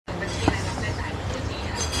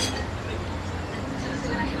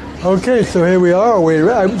Okay, so here we are.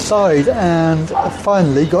 We're outside and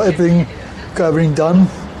finally got everything done.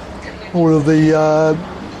 All of the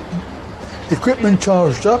equipment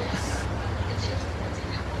charged up.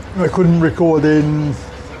 I couldn't record in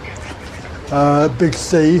Big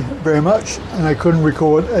C very much, and I couldn't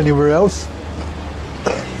record anywhere else.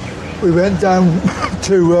 We went down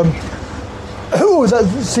to what was that?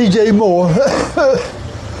 CJ Moore.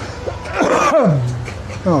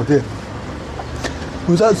 Oh dear.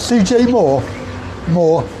 Was that CJ Moore?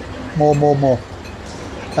 More.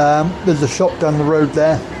 There's a shop down the road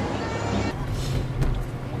there.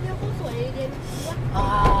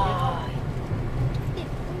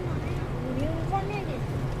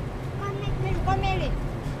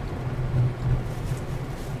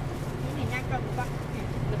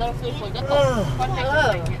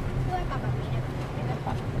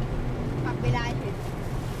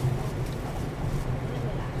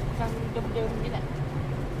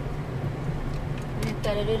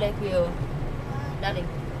 Gallery Lake View, darling.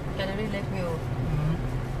 Gallery Lake View.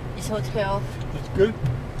 It's hotel. It's good.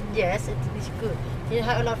 Yes, it is good. You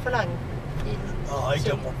have a lot of Falang. Oh, I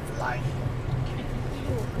don't want flying.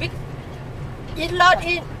 Big. Eat lot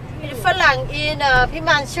in Falang in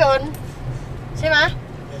Pimanchon. ใช่ไหม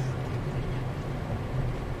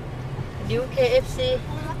New KFC.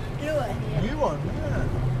 New one,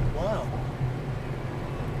 yeah. Wow.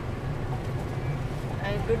 I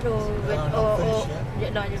don't know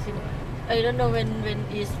when no, you see. I don't know when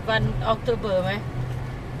is 1 October ไหม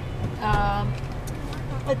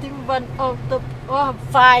I think 1 October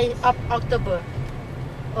 5 of October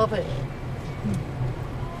open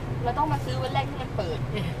เราต้องมาซื้อวันแรกที่มันเปิด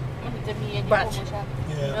มันถึงจะมีอันนี้โปรโมชั่น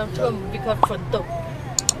น้ำท่วม because ฝนตก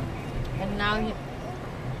and now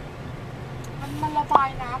มันระบาย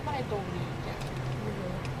น้ำอะไรตรงนี้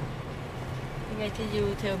ยังไงที่ you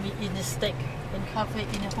tell me in the steak in cafe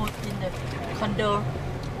in the hotel in the condo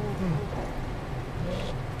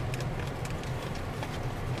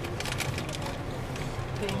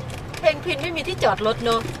เพลงพินไม่มีที่จอดรถเ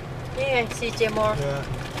นอะนี่ไง CJ Moore Yeah.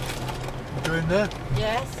 You in there?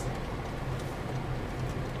 yes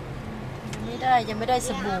ยังไม่ได้ส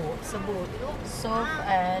บู่ soap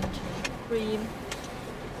and cream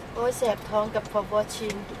โอ้ยแสบท้องกับ for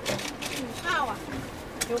watching ข้าวอ่ะ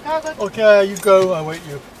หิวข้าวก็ Okay, you go. I wait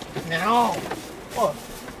you. no What?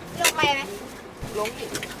 ลงไปไหมลงอีก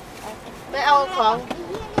ไม่เอาของ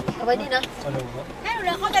เอาไว้นี่นะ I know what. ให้เร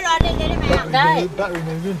าเข้าไปรอเล่นได้ไหมอ่ะ ได้ Battery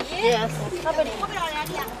moving. yes เข้าไปดิ เข้าไปรอแล้ว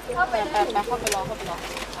เนี่ย เข้าไป เข้าไปรอ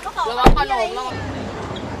ระวังขนมระวัง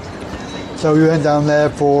So we went down there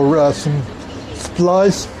for some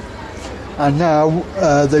supplies, and now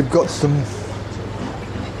they've got some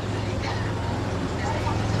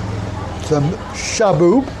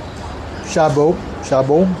shabu.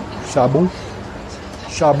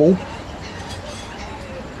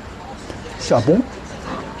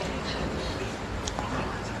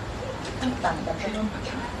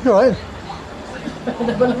 You're right.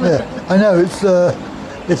 Yeah, I know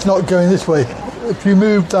it's not going this way. If you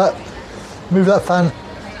move that fan,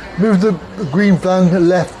 move the green fan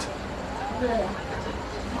left.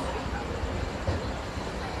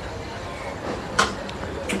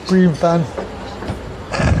 Green fan.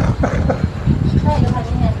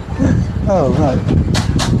 Oh right.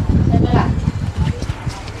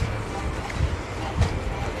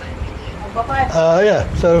 Yeah,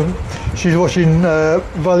 so she's watching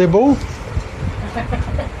volleyball,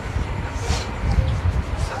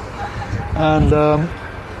 and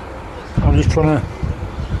I'm just trying to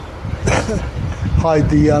hide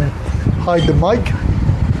the mic.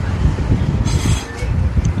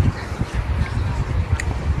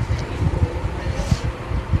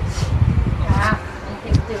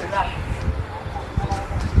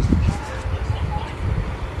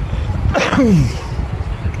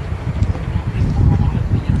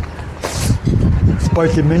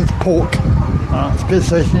 Spicy minced pork,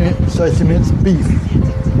 spicy minced beef.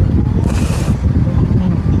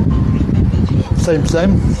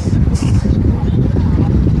 Same.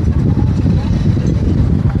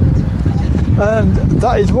 And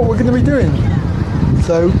that is what we're going to be doing.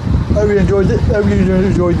 So, hope you enjoyed it. Hope you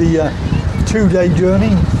enjoyed the 2-day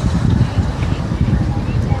journey.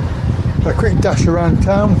 A quick dash around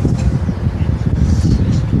town.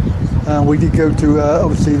 And we did go to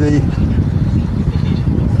obviously the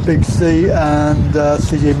Big C and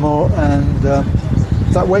CJ Moore and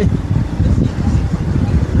that way.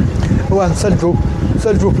 Oh, and Central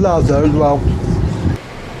Plaza as well.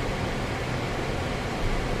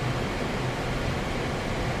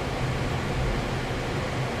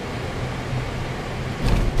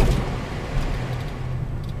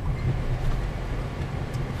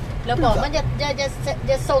 แล้วบอกมัน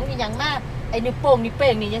จะทรงอีหยังมากไอ้นิ้วโป้งนิ้วเป้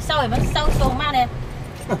งนี่จะเศร้าเห็นมันเศร้าทรงมากเนี่ย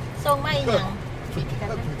ทรงไม่อีหยัง ปิดกัน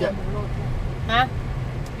แล้วเตรียมโลด ฮะ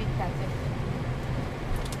ปิดกันเป็น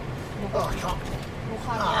Oh, I can't. ลูก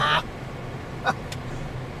ค้า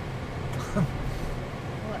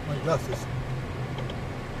My glasses.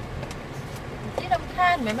 ที่รำคา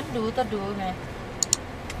ญไหมมันดูต่อดูไง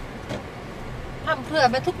ทำเพื่อ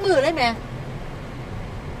มาทุกมือเลยไหม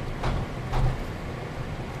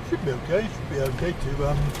Should be okay. Should be okay to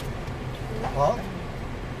park.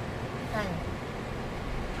 ใช่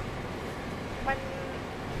มัน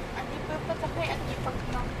อันนี้ปุ๊บก็จะให้อันนี้ฟัง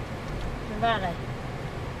เนาะ มันว่าอะไร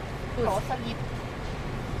ขอสลิป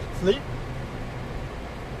Sleep.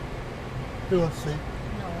 Who wants sleep?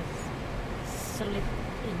 no slip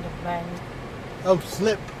in the bank Oh,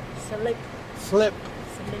 slip. slip Slip.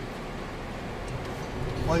 slip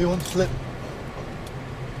Why you want slip?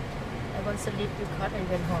 I want slip because ไอ้เ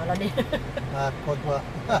วียนหัวแล้วนี่ Podwa.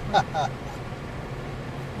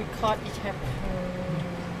 because it have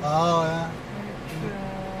Oh, yeah.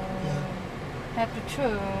 have to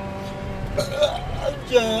turn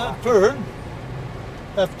Fern.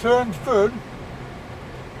 Have turned fern.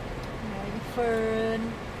 fern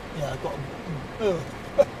Yeah, I got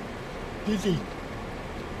dizzy.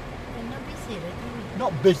 I'm not busy เลยที่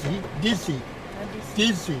Not busy. Dizzy. not busy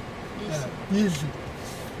Dizzy. Yeah, dizzy.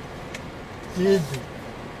 Dizzy.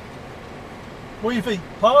 What do you think?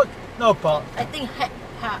 Park? No park. I think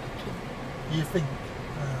parking You think?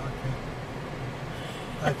 Okay.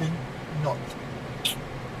 I think not.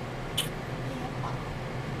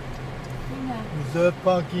 นี่ไง Reserve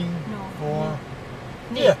parking No. for.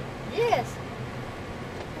นี่ Yeah. yes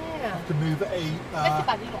yeah To move a. ไม่สิบ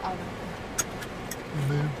บาทนี่หนูเอานะ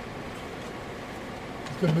Remove.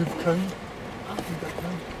 You can move cone. Move that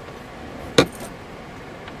cone.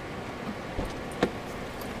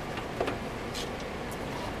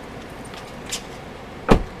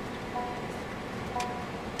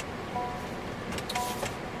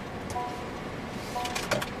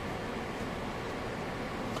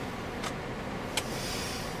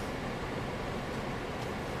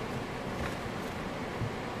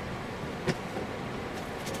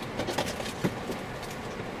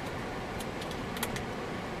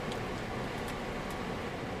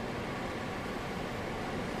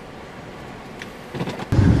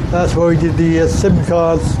 That's where we did the SIM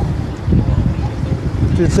cards.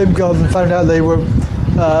 Did SIM cards and found out they were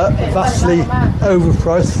vastly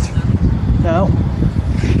overpriced now.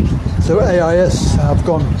 So AIS have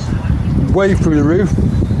gone way through the roof.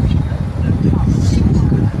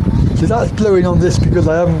 So that's blowing on this because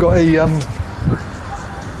I haven't got a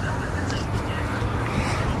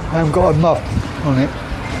muff on it.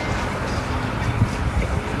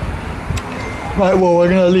 Right, well we're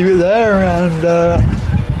going to leave it there and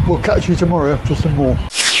we'll catch you tomorrow for some more.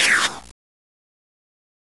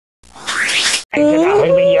 Can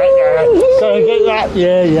I get that?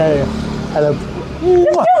 Yeah. Hello.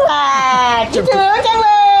 คิดถึงจังเล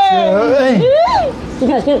ย Hey,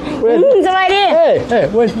 สบายดี hey,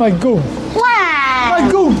 where's my goon? ว้า My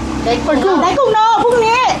goon! ได้กุ้งได้กุ้งโนพรุ่ง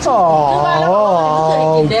นี้ Oh,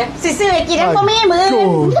 สิซื้อให้กินแล้วก็ไม่มือ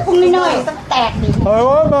จะกุ้งน้อยๆสักแตกดิ I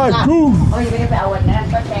want my goon! โอ้ยไม่ได้ไปเอาวันนั้น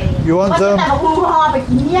ก็ใจ You want แต่เอากุ้งห่อไป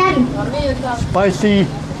กินเย็น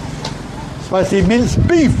spicy minced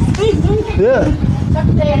beef? Yeah. สัก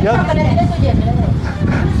เจนเข้ากันได้ตัวเย็นไปเลย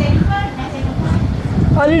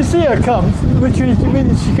I didn't see her come. Which way do you mean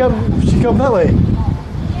she come that way?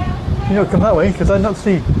 You not come that way because I not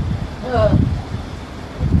see. เออ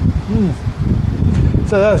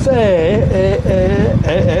So that's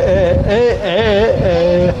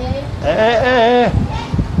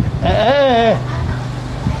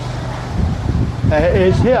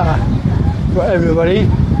it's here for everybody.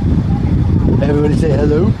 Everybody say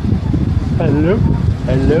hello. Hello.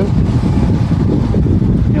 Hello.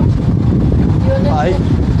 Hi.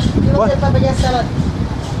 You want the papaya salad?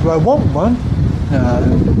 Do I want one?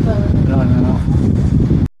 No.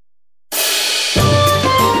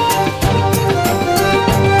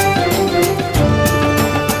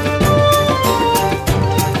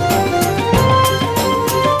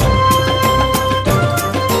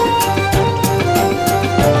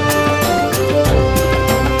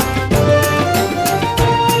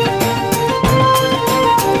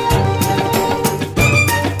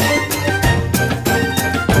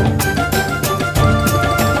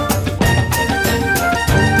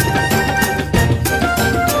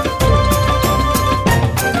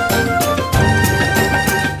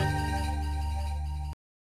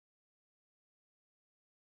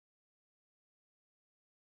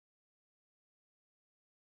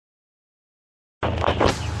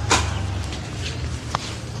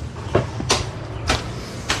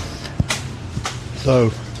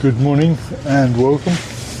 So, good morning and welcome.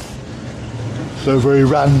 So very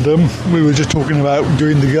random, we were just talking about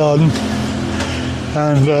doing the garden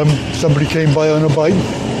and somebody came by on a bike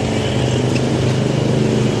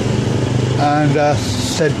and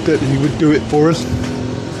said that he would do it for us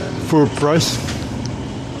for a price.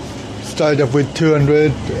 Started off with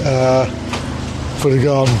 200 for the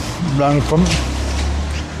garden round the front,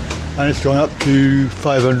 and it's gone up to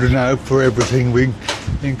 500 now for everything,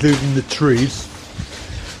 including the trees,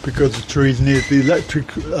 because the trees need the electric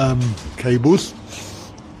cables,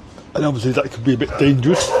 and obviously that could be a bit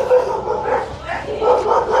dangerous.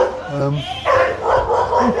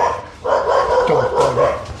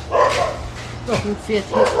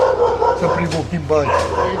 Somebody walking by.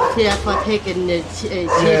 Fear for taking the Yeah,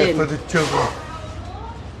 children. for the children.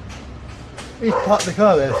 He's parked the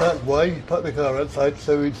car there, so that's why. He parked the car outside,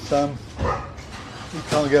 so it's he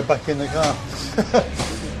can't get back in the car.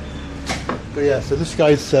 But yeah, so this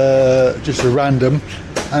guy's just a random,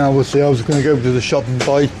 and obviously I was going to go to the shop and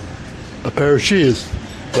buy a pair of shears,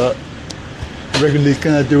 but I reckon he's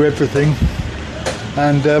going to do everything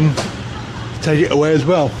and take it away as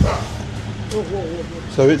well.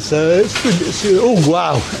 So it's good. Oh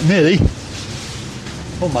wow, nearly.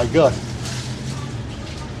 Oh my god,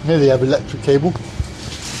 nearly have electric cable.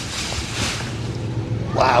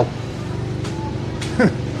 Wow.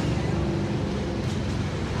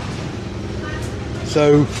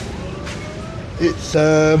 So it's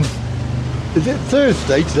is it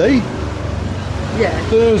Thursday today? Yeah.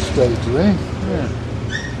 Thursday today. Yeah.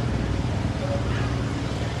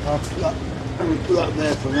 I'll put that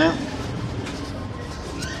there for now.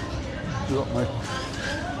 Got my...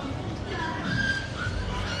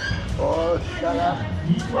 Oh, shut up.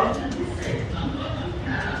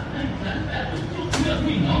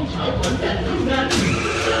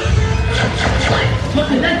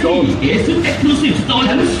 ที่เอซุเอ็กซ์คลูซีฟสโตร์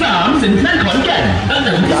ชั้น3เซ็นทรัลขอนแก่นตั้งแต่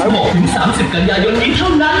วันที่16ถึง30 กันยายนนี้เท่า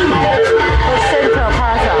นั้น Central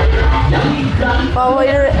Plaza. For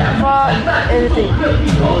everything.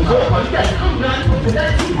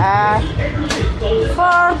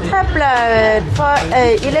 For tablet, for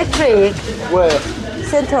electric. Where?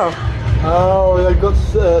 Central. Oh,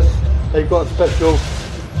 they've got special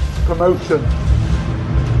promotion.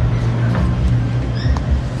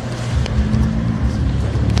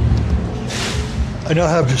 I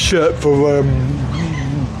don't have the shirt for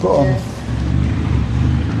put on.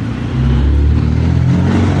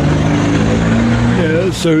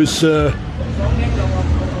 Yeah, so it's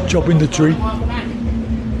chopping the tree.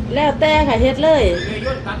 แล้วแต่ค่ะเฮ็ดเลย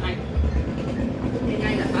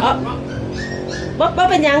บ่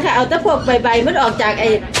เป็นหยังค่ะเอาแต่พวกใบมันออกจาก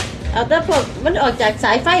เอาแต่พวกมันออกจากส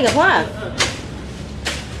ายไฟกับพ่อ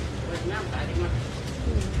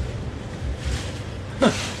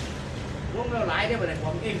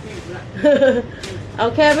เอา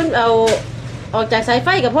แค่มันเอาออกจากสายไฟ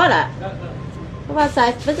กับพ่อล่ะเพราะว่าสาย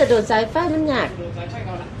มันจะโดนสายไฟมันยาก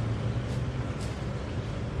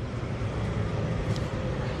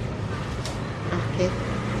โอเค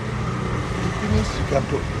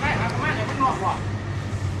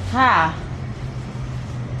ค่ะ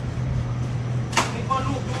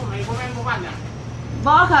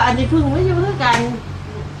บ่ค่ะอันนี้เพิ่งไม่อยู่ด้วยกัน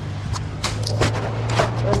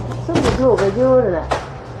ซึ่งถูกอายุนั่นแหละ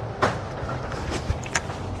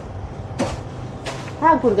ถ้า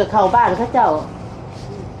คุณกับเขาบ้านเขาเจ้า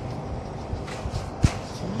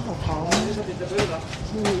เขา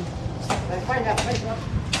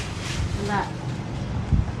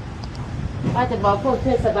ว่าจะบอกพวกเท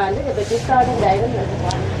ศบาลนี่จะไปติดต่อที่ไหนกันเหรอ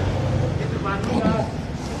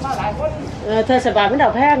เทศบาลไม่เอ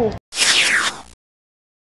าแพง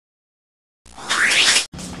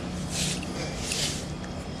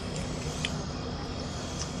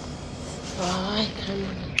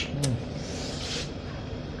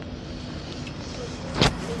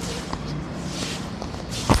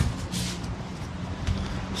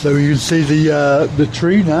So you can see the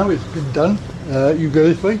tree now. It's been done. You go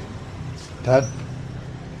this way, Dad.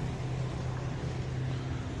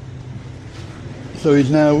 So he's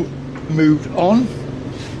now moved on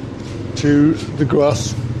to the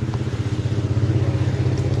grass,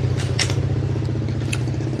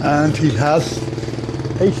 and he has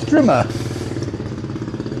a strimmer.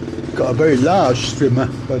 Got a very large strimmer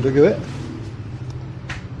by the look of it.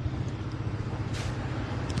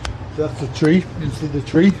 That's the tree. You can see the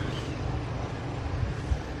tree.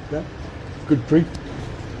 Yeah, good tree.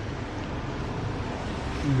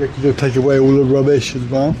 You reckon he'll take away all the rubbish as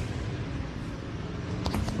well.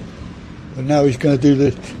 And now he's going to do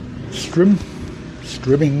the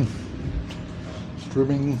strimming.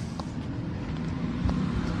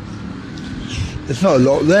 There's not a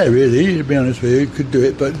lot there really, to be honest with you. You could do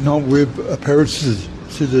it, but not with a pair of scissors.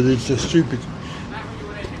 Scissors is just stupid.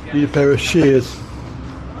 You need a pair of shears.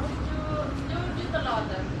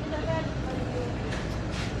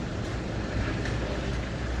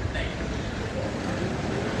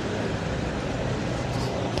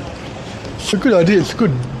 It's a good idea, it's a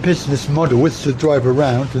good business model, is to drive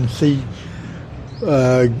around and see,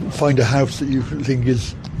 find a house that you think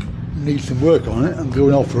needs some work on it and do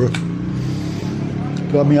an offer.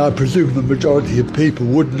 But I mean, I presume the majority of people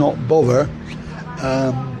would not bother.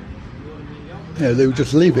 They would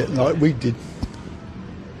just leave it like we did.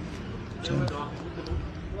 So,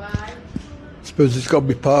 I suppose it's got to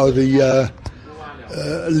be part of the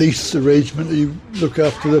lease arrangement that you look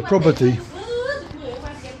after the property.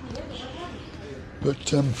 But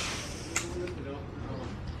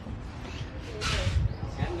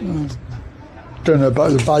don't know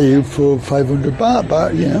about the value for 500 baht,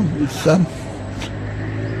 but you know, it's got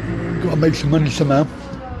to make some money somehow.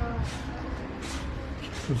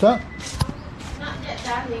 What's that? Not yet,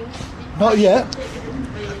 darling. Not yet.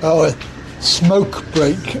 Oh, a smoke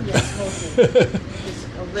break.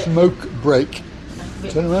 Smoke break.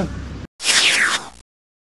 Turn around.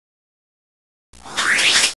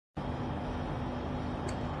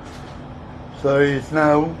 So he's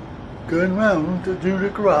now going round to do the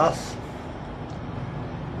grass.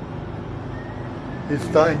 He's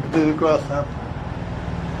starting to do the grass now.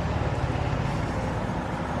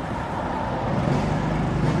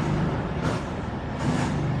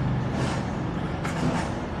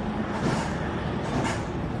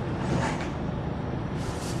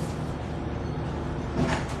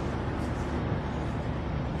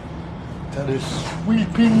 That is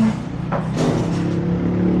sweeping.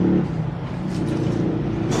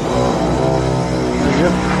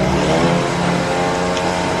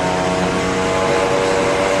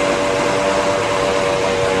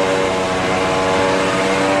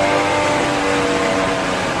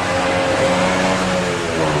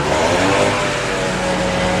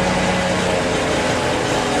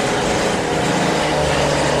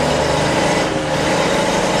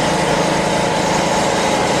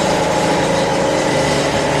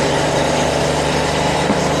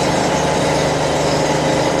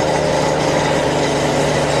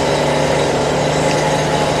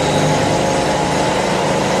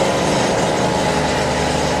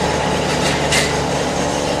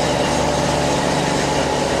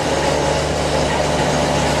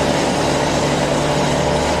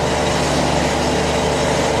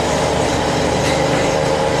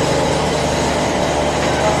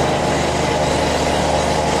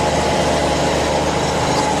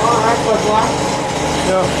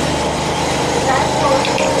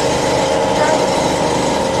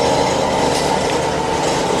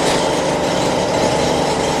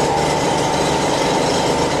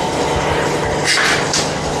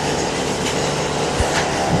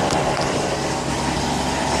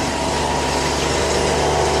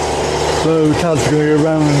 So Tad's going to go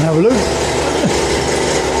around and have a look.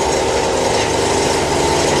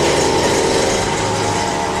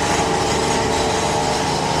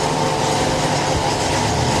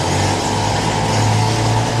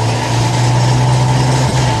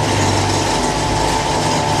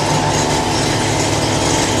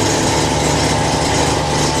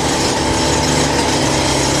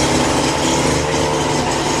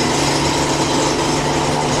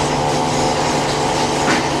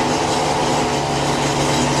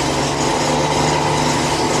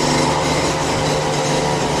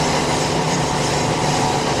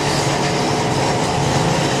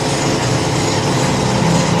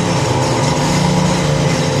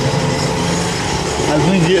 I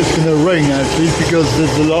think it's going to rain actually because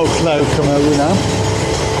there's a lot of cloud coming over now.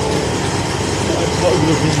 It's not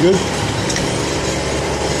looking good.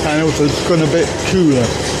 And also it's gone a bit cooler,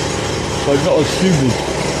 so not as humid.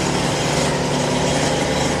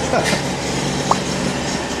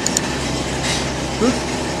 Good.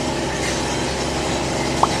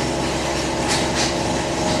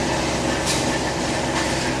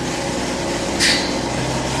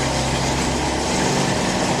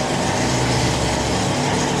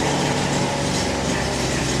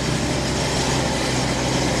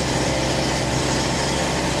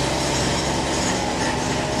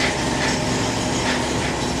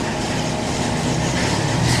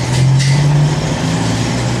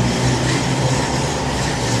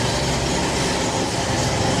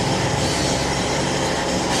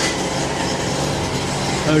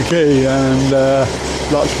 Okay, and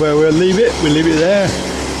that's where we'll leave it. We'll leave it there.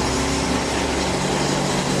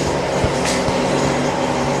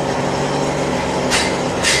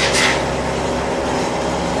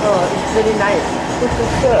 Oh, it's very nice.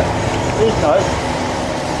 Sure. Please, nice.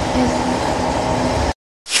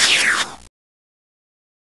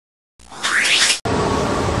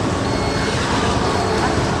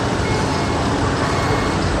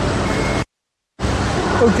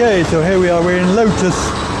 Okay, so here we are, we're in Lotus.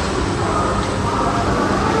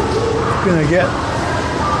 Gonna get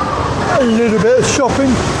a little bit of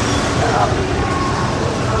shopping.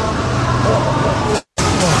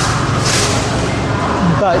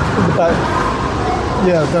 Back, in the back.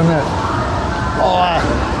 Yeah, I've done that. Oh,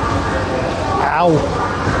 ow.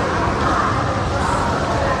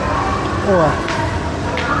 Oh.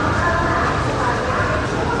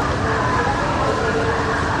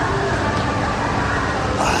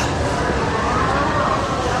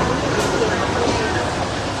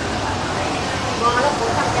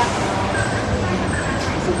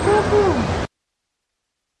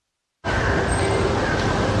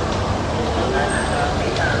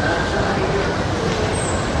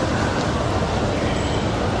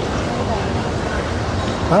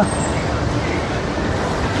 Huh?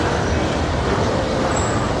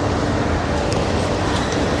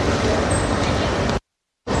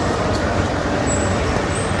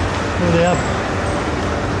 What do they have?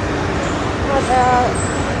 What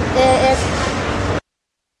AX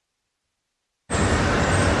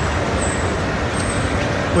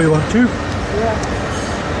What do you want, two? yeah.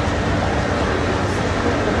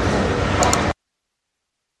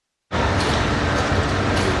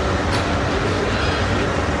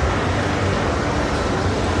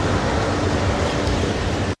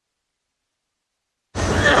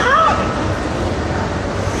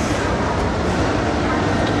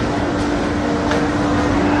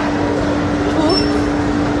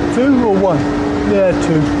 Two or one? Yeah,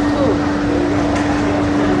 two.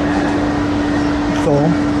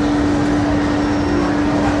 Thorn.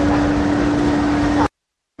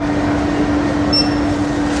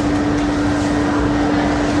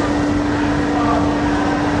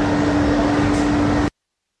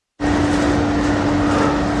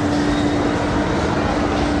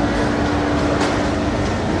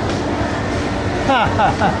 Ha ha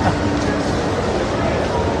ha ha.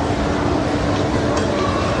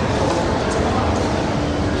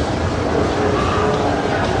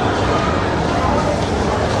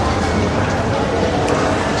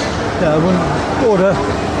 Yeah, I wouldn't order.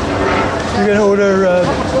 You're going to order,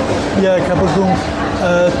 yeah, a couple of them.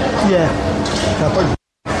 Yeah, couple.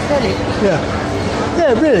 Really? Yeah.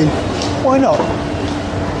 Yeah, really. Why not?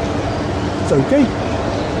 It's okay.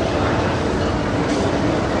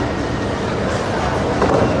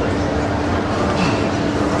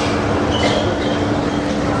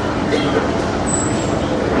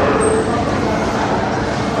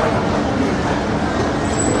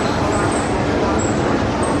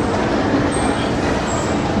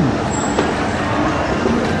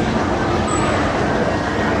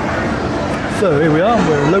 So here we are,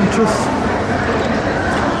 we're at Lotus.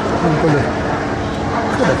 I'm gonna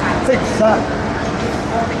fix that.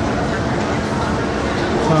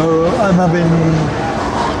 So I'm having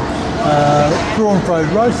prawn fried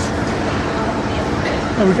rice.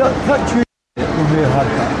 And we got cut cheese when we had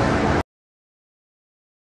that.